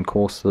following the same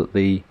course that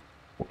the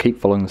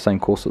keep following the same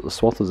course that the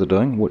swathers are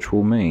doing, which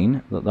will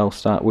mean that they'll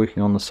start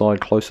working on the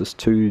side closest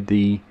to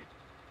the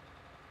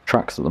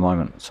trucks at the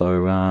moment.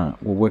 So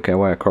we'll work our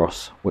way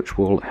across, which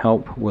will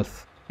help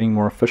with being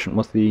more efficient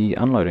with the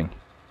unloading.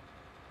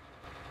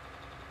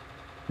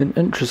 And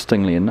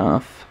interestingly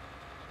enough,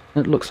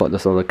 it looks like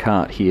this other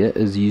cart here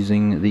is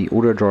using the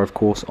autodrive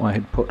course I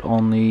had put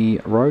on the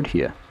road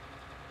here.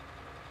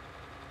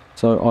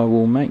 So I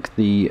will make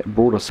the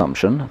broad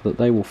assumption that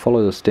they will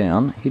follow this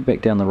down, head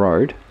back down the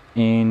road,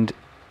 and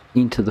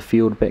enter the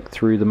field back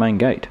through the main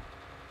gate.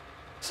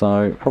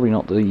 So probably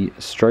not the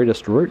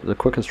straightest route, the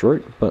quickest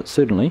route, but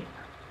certainly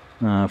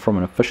from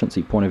an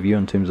efficiency point of view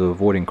in terms of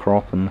avoiding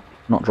crop and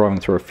not driving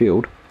through a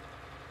field,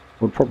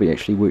 would probably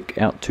actually work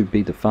out to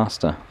be the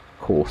faster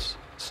course.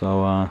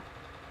 So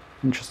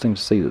interesting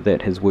to see that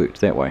that has worked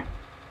that way.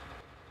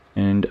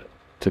 And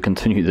to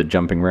continue the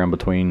jumping around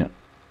between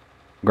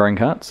grain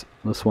carts,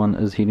 this one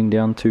is heading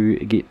down to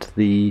get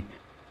the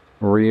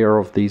rear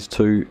of these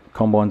 2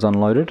 combines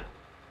unloaded.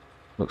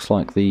 Looks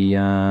like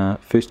the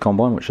first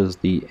combine, which is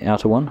the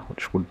outer one,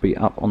 which would be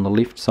up on the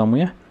left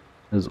somewhere,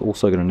 is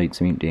also going to need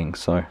some emptying,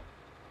 so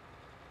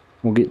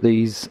we'll get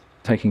these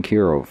taken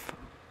care of.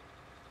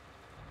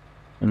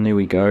 And there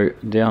we go,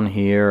 down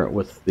here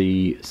with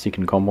the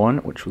second combine,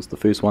 which was the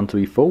first one to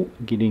be full,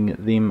 getting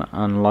them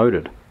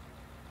unloaded.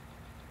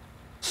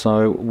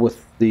 So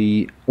with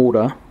the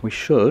order, we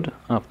should,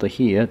 after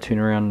here, turn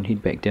around and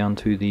head back down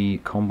to the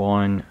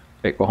combine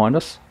back behind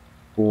us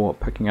for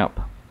picking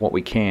up what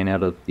we can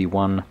out of the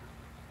one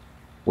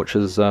which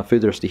is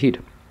furthest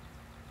ahead.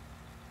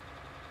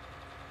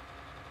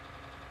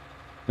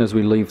 As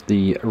we leave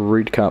the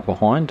red cart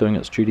behind doing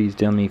its duties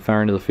down the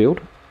far end of the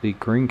field, the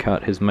green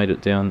cart has made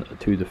it down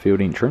to the field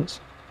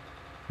entrance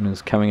and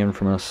is coming in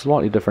from a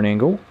slightly different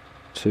angle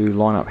to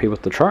line up here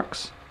with the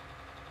trucks.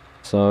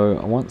 So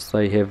once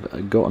they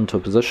have got into a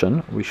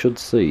position, we should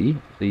see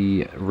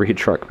the red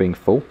truck being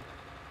full,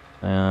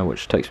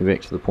 which takes me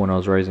back to the point I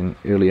was raising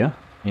earlier,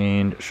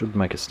 and should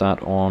make a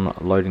start on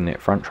loading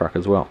that front truck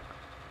as well.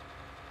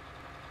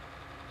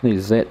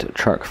 There's that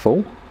truck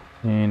full,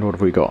 and what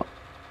have we got?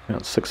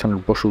 About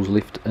 600 bushels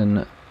left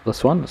in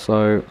this one,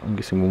 so I'm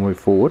guessing we'll move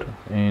forward,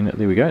 and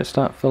there we go,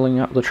 start filling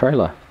up the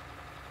trailer.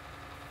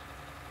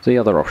 So the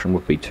other option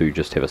would be to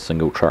just have a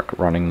single truck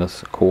running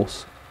this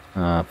course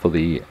for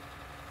the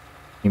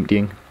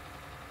emptying.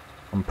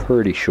 I'm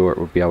pretty sure it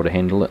would be able to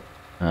handle it.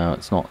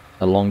 It's not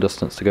a long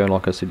distance to go,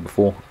 like I said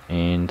before,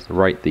 and the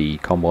rate the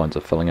combines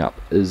are filling up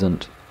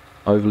isn't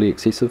overly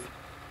excessive,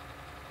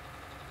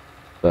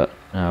 but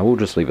we'll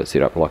just leave it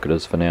set up like it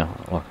is for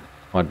now.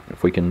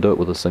 If we can do it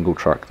with a single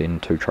truck, then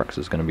 2 trucks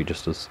is going to be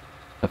just as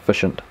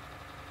efficient.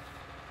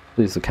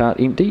 There's the cart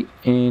empty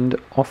and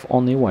off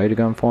on their way to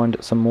go and find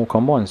some more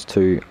combines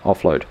to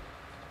offload.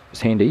 It's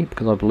handy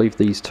because I believe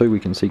these 2 we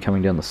can see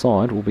coming down the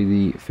side will be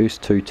the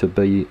first 2 to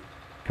be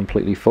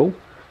completely full,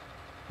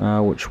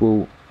 which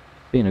will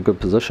be in a good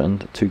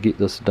position to get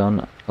this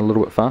done a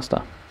little bit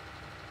faster.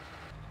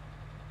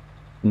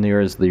 And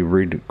there is the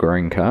red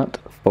grain cart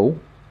full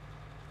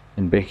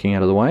and backing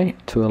out of the way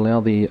to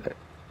allow the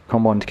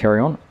combine to carry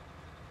on.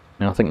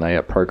 Now I think they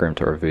are programmed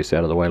to reverse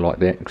out of the way like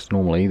that, because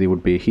normally there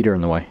would be a header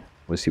in the way.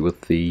 Obviously with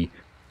the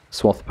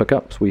swath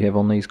pickups we have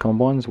on these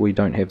combines, we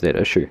don't have that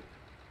issue.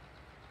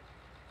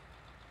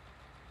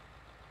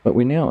 But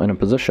we're now in a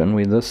position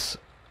where this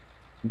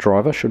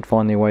driver should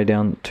find their way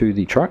down to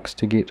the trucks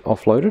to get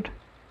offloaded,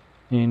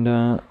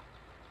 and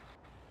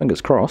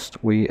fingers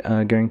crossed we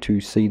are going to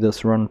see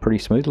this run pretty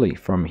smoothly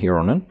from here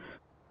on in.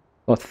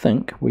 I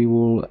think we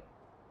will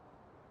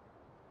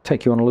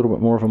take you on a little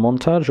bit more of a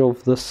montage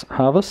of this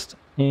harvest,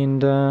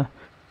 and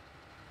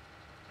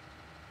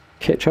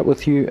catch up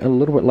with you a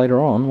little bit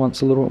later on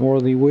once a little bit more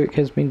of the work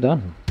has been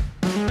done.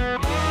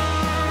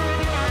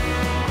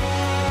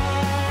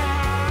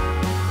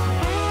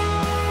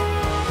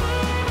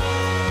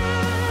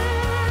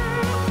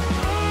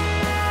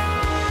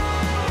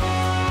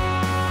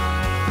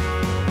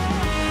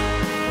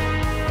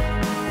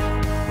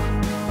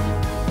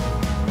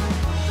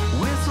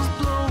 Whistles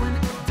blowing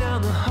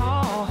down the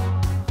hall.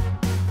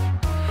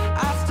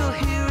 I still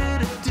hear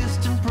it a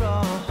distant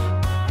brawl.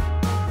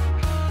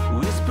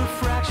 Whisper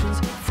fractions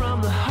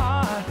from the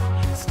heart.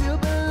 Still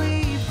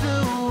believe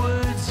the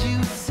words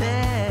you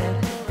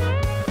said.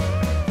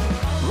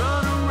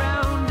 Run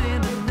around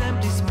in an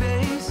empty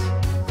space.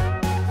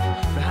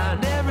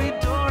 Behind every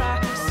door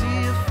I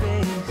see a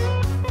face.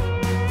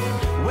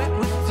 Wet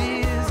with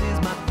tears is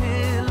my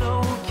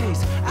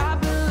pillowcase. I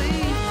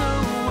believe the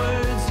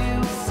words you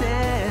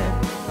said.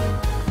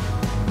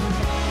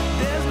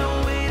 There's no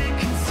way to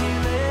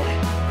conceal it.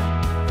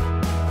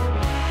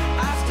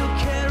 I still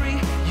carry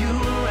you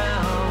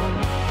around.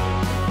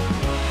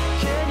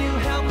 Can you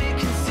help me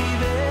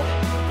conceive it?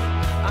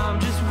 I'm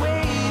just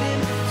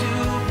waiting to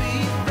be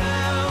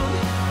found.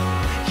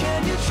 Can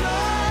you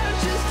try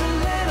just a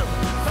little,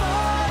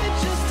 fight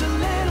just a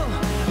little,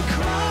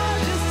 cry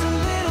just a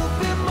little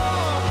bit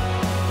more?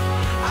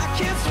 I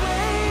can't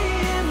sway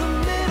in the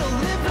middle,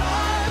 live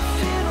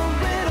life in a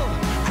riddle.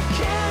 I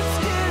can't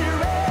steer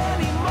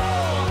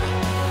anymore,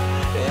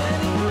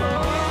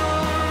 anymore,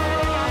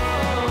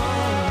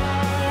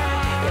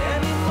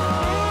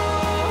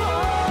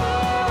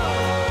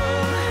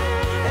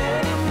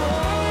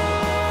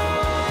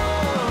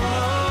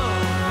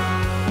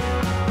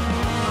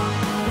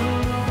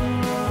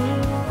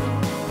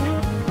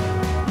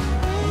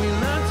 We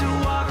learned to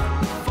walk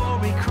before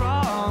we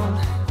crawled.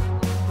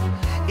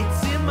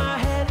 It's in my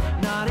head,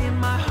 not in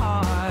my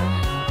heart.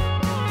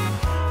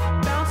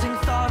 Bouncing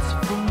thoughts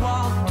from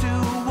wall to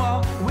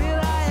wall. Will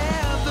I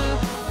ever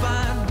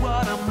find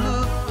what I'm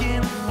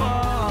looking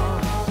for?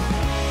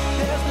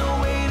 There's no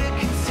way to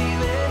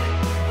conceal it.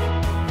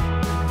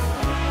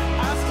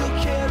 I still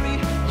carry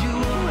you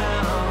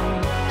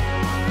around.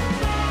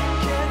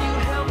 Can you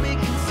help me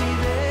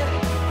conceive it?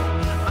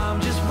 I'm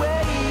just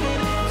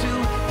waiting to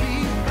be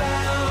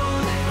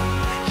found.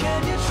 Can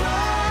you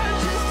try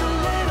just a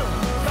little,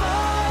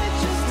 fight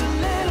just a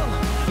little,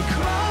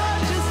 cry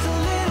just a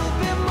little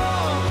bit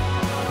more?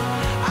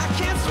 I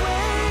can't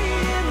sway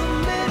in the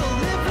middle,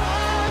 live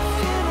life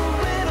in a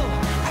riddle.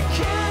 I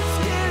can't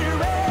steer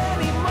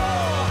anymore,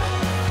 anymore,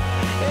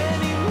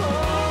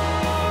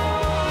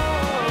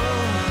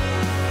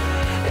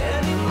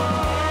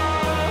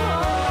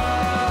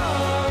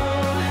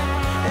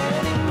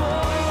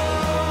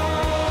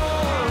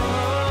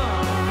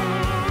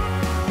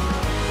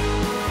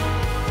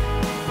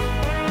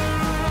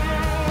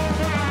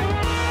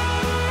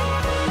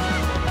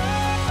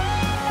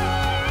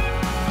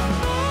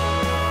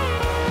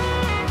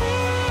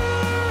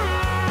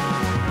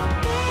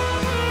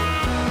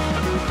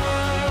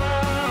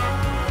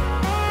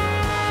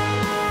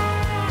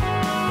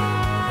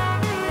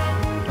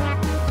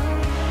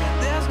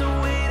 There's no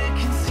way to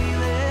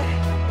conceal it.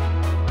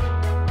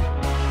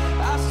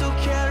 I still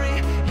carry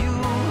you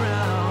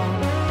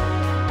around.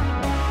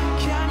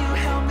 Can you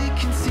help me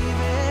conceive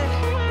it?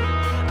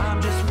 I'm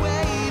just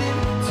waiting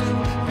to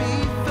be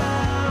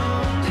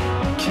found.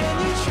 Can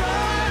you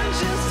try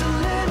just a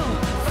little,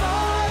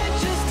 fight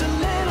just a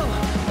little,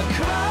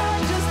 cry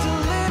just a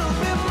little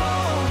bit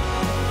more?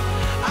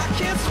 I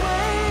can't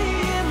sway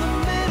in the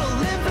middle,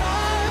 live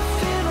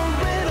life in a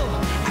riddle.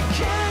 I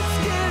can't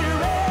steer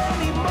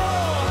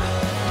anymore,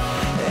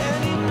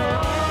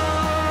 anymore,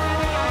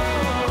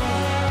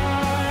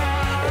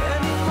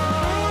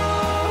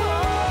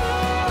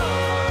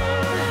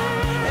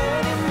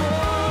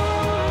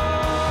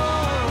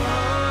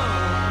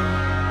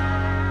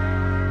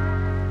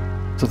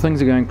 So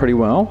things are going pretty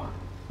well.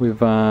 We've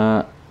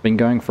been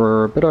going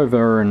for a bit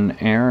over an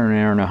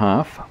hour and a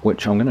half,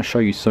 which I'm going to show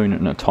you soon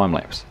in a time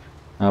lapse.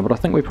 But I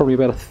think we're probably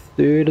about a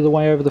third of the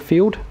way over the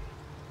field.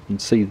 You can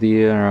see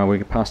there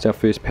we passed our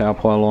first power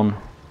pylon,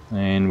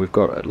 and we've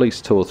got at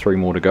least 2 or 3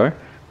 more to go.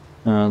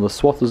 The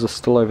swathers are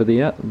still over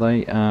there.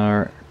 They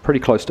are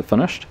pretty close to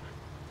finished,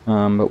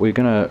 but we're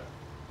going to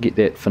get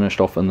that finished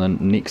off in the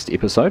next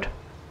episode.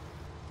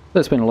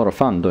 That's been a lot of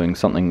fun doing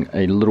something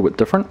a little bit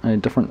different, a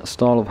different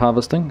style of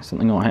harvesting,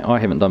 something I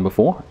haven't done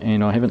before,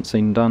 and I haven't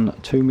seen done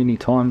too many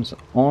times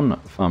on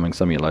Farming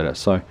Simulator,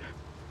 so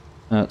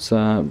it's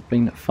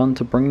been fun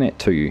to bring that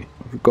to you.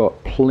 We've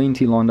got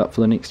plenty lined up for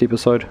the next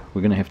episode.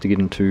 We're going to have to get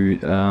into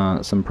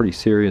some pretty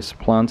serious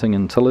planting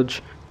and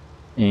tillage,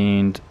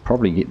 and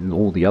probably get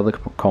all the other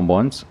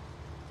combines.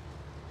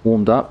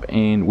 warmed up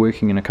and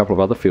working in a couple of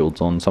other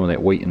fields on some of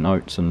that wheat and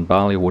oats and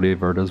barley or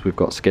whatever it is we've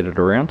got scattered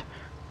around,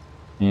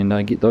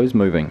 and get those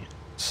moving.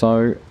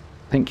 So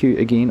thank you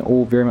again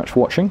all very much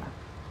for watching.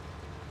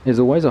 As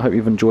always, I hope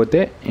you've enjoyed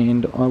that,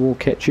 and I will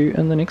catch you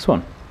in the next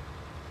one.